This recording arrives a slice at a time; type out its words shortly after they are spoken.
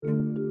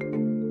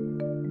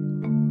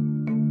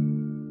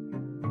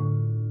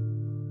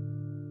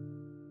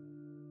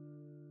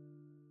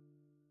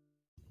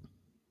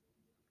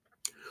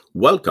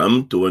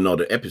Welcome to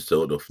another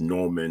episode of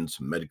Norman's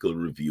Medical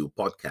Review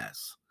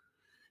Podcast.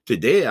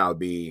 Today I'll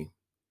be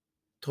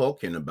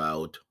talking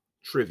about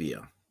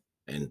trivia,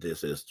 and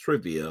this is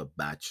trivia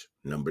batch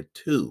number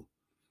 2.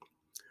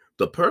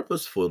 The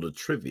purpose for the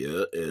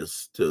trivia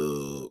is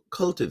to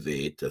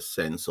cultivate a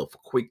sense of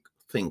quick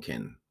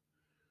thinking.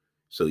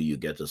 So you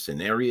get a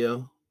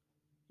scenario,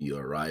 you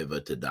arrive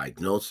at a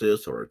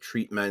diagnosis or a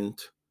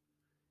treatment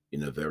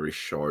in a very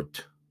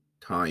short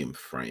time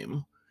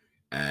frame,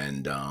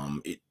 and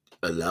it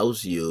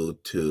allows you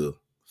to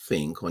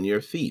think on your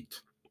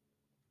feet.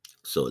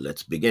 So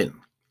let's begin.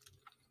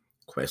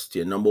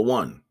 Question number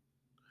 1.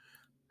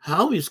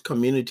 How is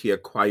community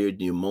acquired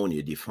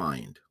pneumonia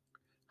defined?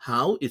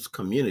 How is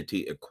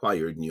community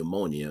acquired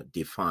pneumonia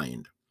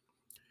defined?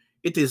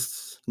 It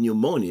is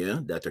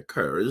pneumonia that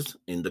occurs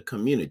in the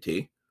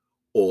community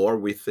or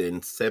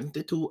within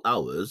 72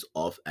 hours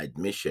of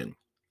admission.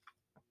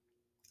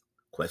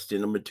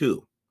 Question number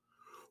 2.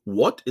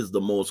 What is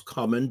the most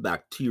common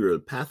bacterial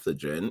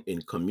pathogen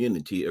in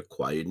community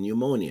acquired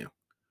pneumonia?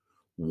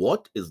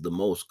 What is the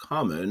most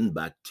common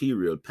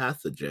bacterial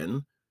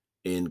pathogen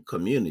in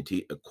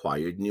community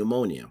acquired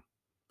pneumonia?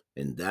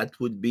 And that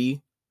would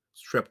be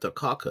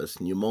Streptococcus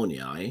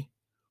pneumoniae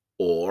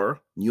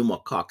or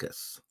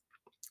pneumococcus.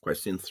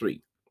 Question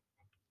 3.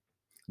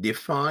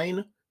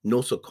 Define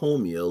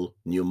nosocomial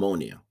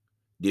pneumonia.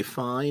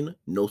 Define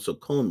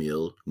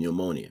nosocomial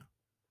pneumonia.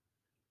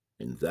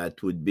 And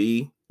that would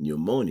be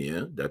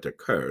pneumonia that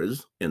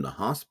occurs in the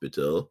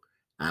hospital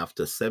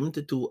after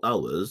 72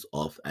 hours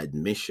of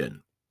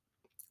admission.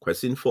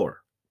 Question 4.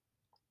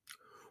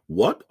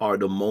 What are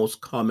the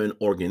most common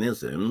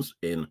organisms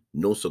in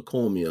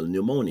nosocomial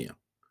pneumonia?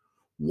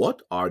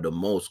 What are the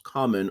most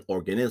common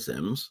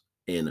organisms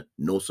in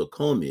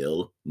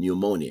nosocomial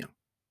pneumonia?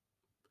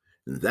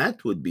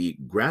 That would be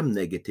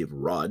gram-negative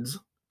rods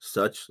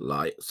such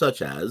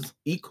as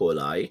E.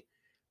 coli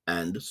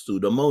and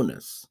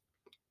Pseudomonas,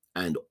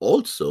 and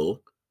also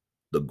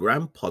the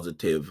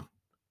gram-positive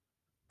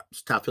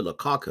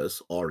Staphylococcus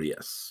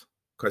aureus.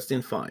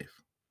 Question 5.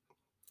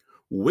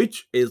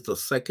 Which is the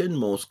second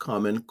most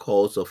common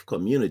cause of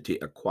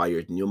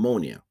community-acquired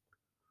pneumonia?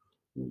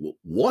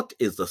 What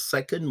is the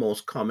second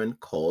most common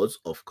cause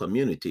of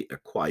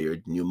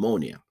community-acquired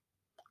pneumonia?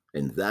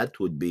 And that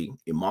would be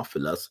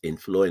Haemophilus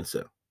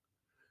influenza.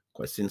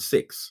 Question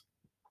 6.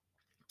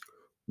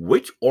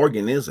 Which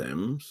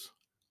organisms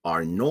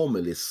are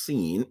normally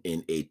seen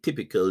in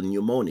atypical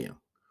pneumonia?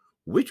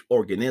 Which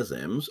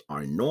organisms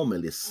are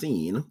normally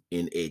seen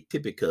in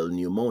atypical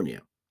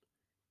pneumonia?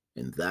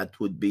 And that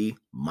would be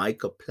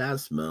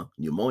Mycoplasma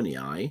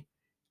pneumoniae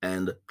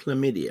and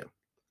chlamydia.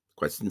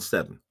 Question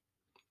 7.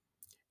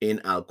 In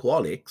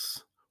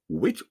alcoholics,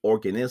 which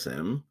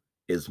organism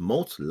is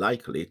most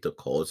likely to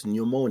cause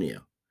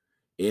pneumonia?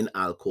 In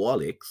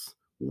alcoholics,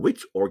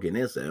 which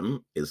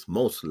organism is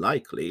most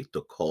likely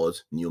to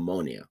cause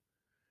pneumonia?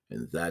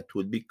 And that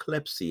would be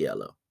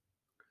Klebsiella.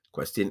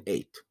 Question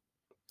 8.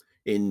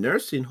 In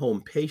nursing home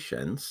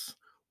patients,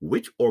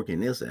 which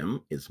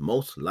organism is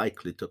most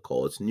likely to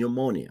cause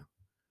pneumonia?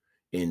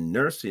 In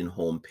nursing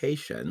home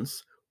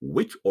patients,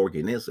 which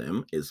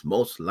organism is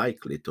most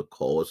likely to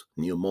cause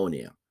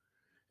pneumonia?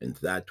 And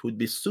that would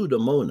be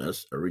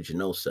Pseudomonas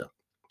aeruginosa.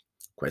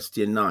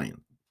 Question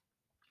 9.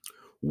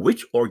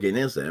 Which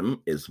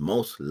organism is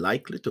most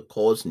likely to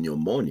cause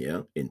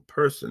pneumonia in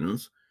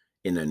persons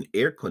in an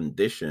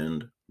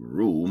air-conditioned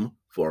room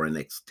for an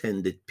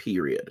extended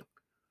period?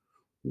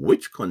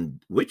 Which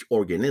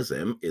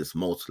organism is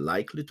most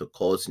likely to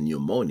cause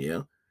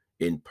pneumonia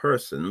in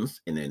persons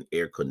in an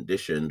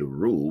air-conditioned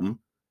room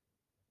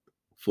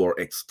for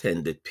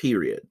extended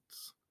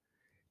periods?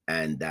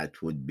 And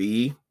that would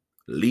be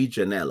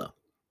Legionella.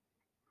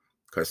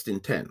 Question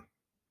 10.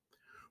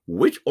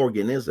 Which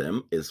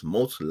organism is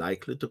most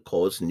likely to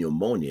cause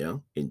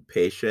pneumonia in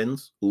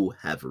patients who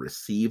have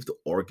received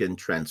organ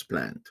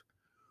transplant?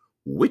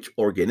 Which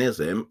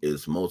organism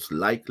is most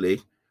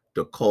likely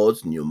to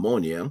cause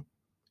pneumonia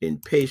in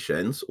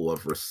patients who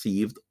have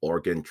received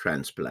organ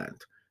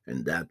transplant?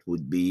 And that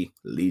would be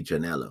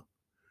Legionella.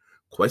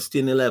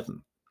 Question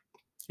 11.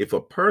 If a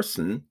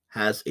person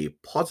has a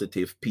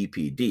positive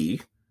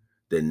PPD,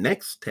 the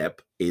next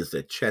step is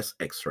a chest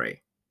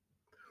x-ray.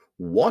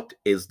 What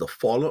is the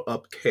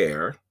follow-up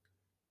care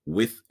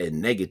with a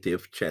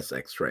negative chest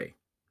x-ray?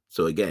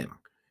 So again,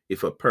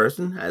 if a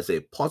person has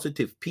a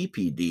positive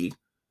PPD,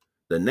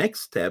 the next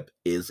step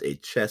is a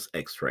chest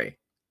x-ray.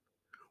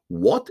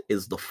 What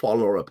is the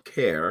follow-up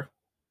care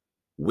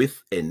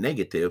with a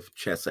negative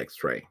chest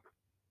x-ray?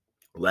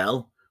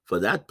 Well, for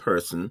that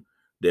person,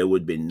 there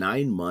would be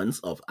 9 months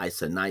of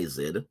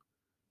isoniazid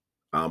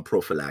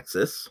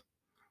prophylaxis.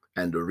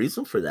 And the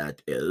reason for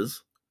that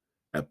is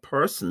a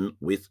person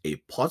with a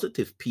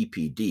positive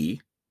PPD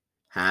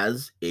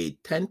has a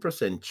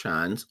 10%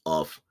 chance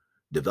of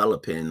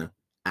developing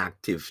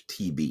active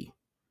TB.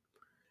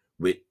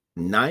 With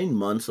 9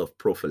 months of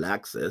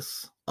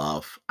prophylaxis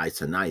of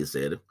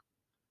isoniazid,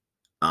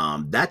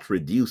 that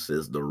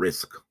reduces the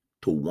risk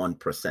to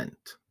 1%.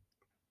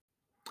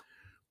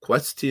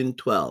 Question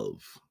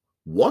 12.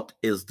 What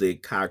is the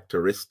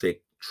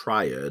characteristic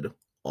triad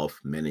of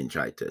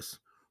meningitis?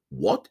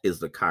 What is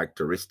the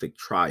characteristic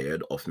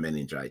triad of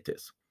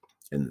meningitis?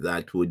 And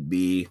that would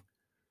be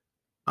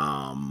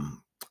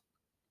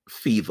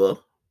fever,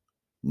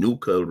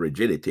 nuchal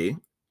rigidity,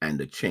 and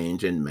a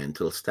change in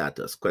mental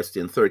status.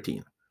 Question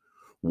 13.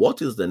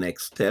 What is the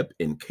next step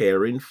in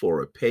caring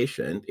for a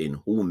patient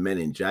in whom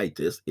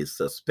meningitis is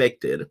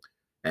suspected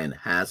and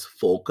has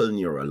focal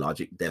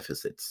neurologic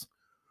deficits?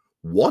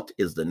 What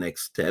is the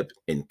next step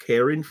in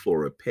caring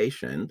for a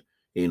patient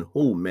in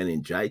whom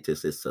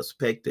meningitis is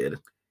suspected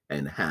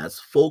and has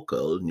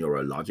focal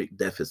neurologic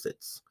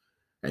deficits?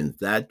 And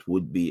that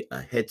would be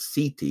a head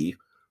CT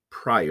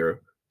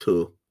prior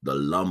to the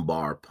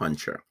lumbar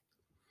puncture.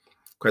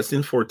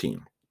 Question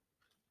 14.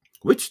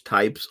 Which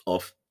types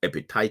of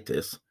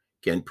hepatitis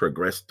can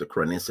progress to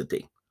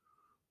chronicity?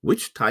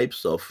 Which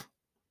types of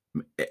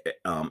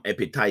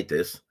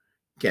hepatitis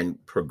can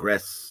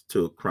progress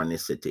to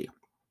chronicity?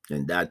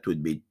 And that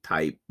would be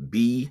type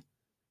B,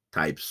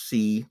 type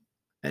C,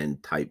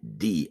 and type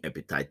D.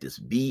 Hepatitis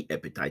B,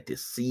 hepatitis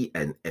C,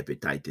 and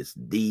hepatitis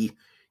D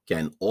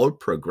can all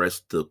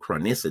progress to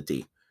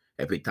chronicity.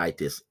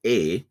 Hepatitis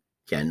A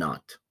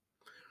cannot.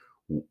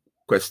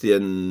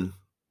 Question,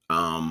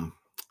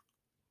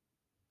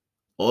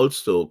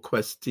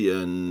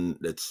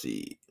 let's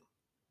see.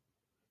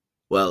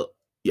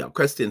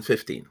 Question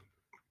 15.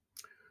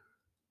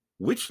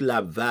 Which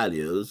lab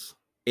values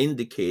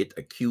indicate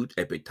acute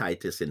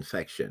hepatitis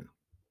infection?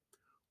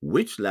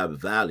 Which lab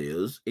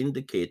values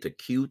indicate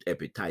acute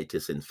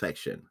hepatitis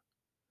infection?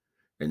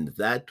 And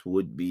that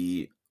would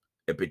be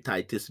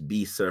hepatitis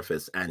B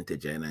surface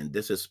antigen, and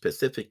this is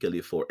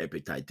specifically for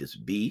hepatitis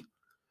B.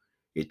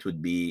 It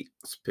would be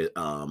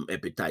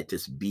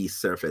hepatitis B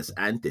surface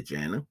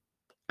antigen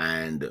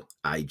and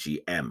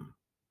IgM.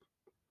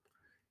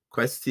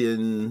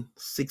 Question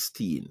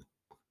 16.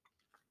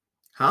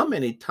 How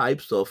many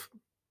types of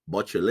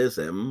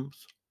botulisms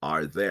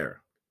are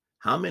there?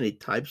 How many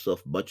types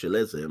of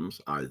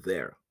botulisms are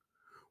there?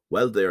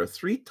 Well, there are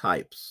 3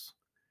 types.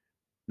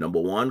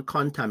 Number 1,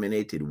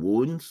 contaminated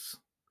wounds.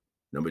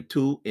 Number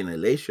 2,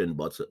 inhalation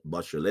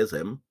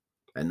botulism.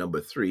 And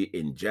number 3,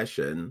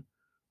 ingestion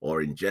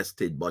or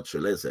ingested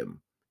botulism,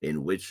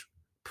 in which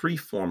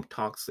preformed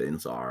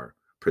toxins are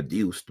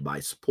produced by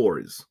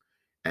spores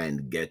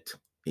and get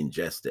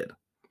ingested.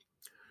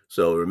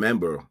 So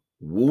remember,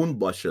 wound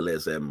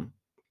botulism,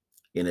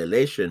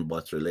 inhalation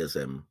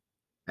botulism,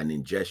 and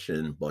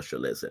ingestion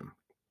botulism.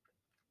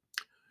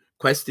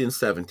 Question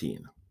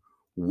 17.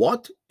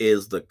 What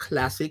is the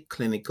classic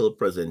clinical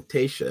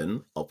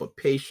presentation of a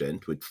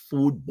patient with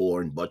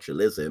foodborne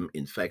botulism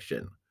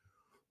infection?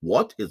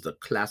 What is the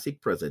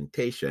classic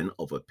presentation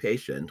of a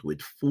patient with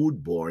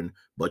foodborne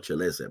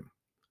botulism?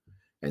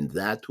 And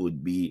that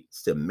would be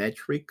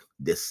symmetric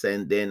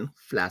descending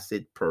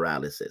flaccid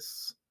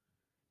paralysis.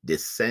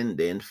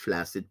 Descending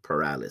flaccid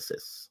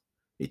paralysis.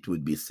 It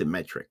would be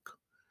symmetric.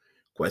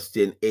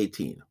 Question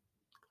 18.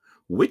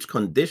 Which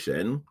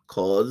condition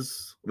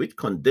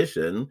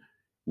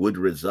would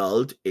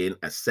result in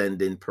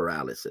ascending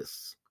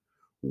paralysis?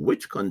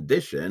 Which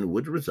condition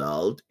would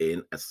result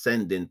in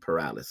ascending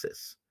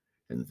paralysis?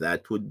 And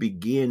that would be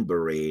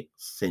Guillain-Barré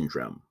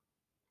syndrome.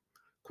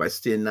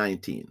 Question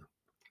 19.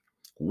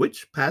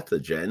 Which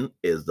pathogen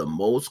is the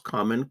most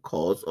common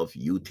cause of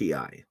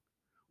UTI?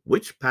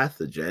 Which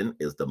pathogen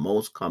is the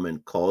most common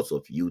cause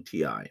of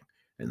UTI?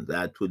 And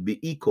that would be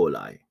E.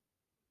 coli.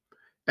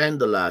 And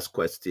the last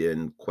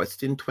question,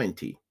 question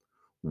 20.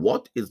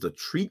 What is the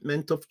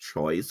treatment of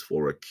choice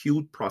for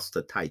acute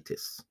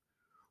prostatitis?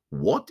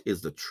 What is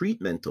the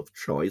treatment of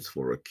choice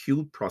for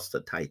acute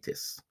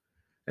prostatitis?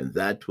 And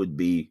that would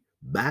be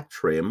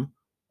Bactrim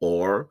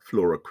or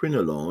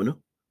fluoroquinolone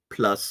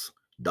plus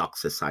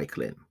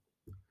doxycycline.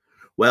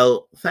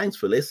 Well, thanks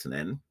for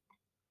listening.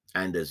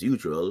 And as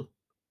usual,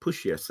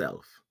 push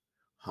yourself.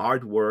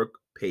 Hard work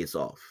pays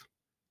off.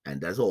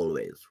 And as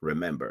always,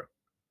 remember,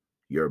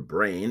 your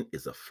brain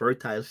is a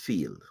fertile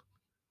field.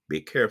 Be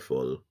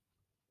careful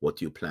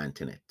what you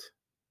plant in it.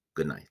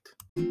 Good night.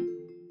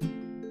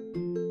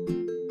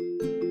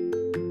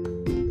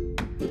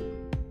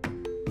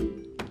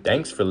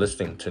 Thanks for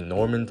listening to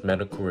Norman's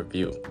Medical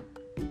Review.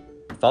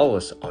 Follow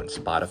us on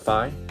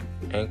Spotify,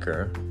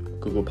 Anchor,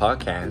 Google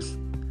Podcasts,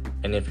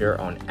 and if you're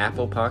on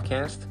Apple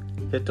Podcasts,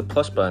 hit the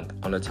plus button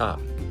on the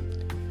top.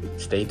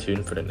 Stay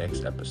tuned for the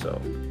next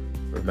episode.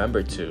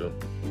 Remember to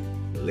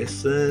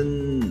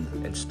listen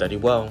and study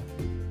well.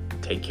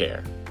 Take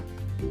care.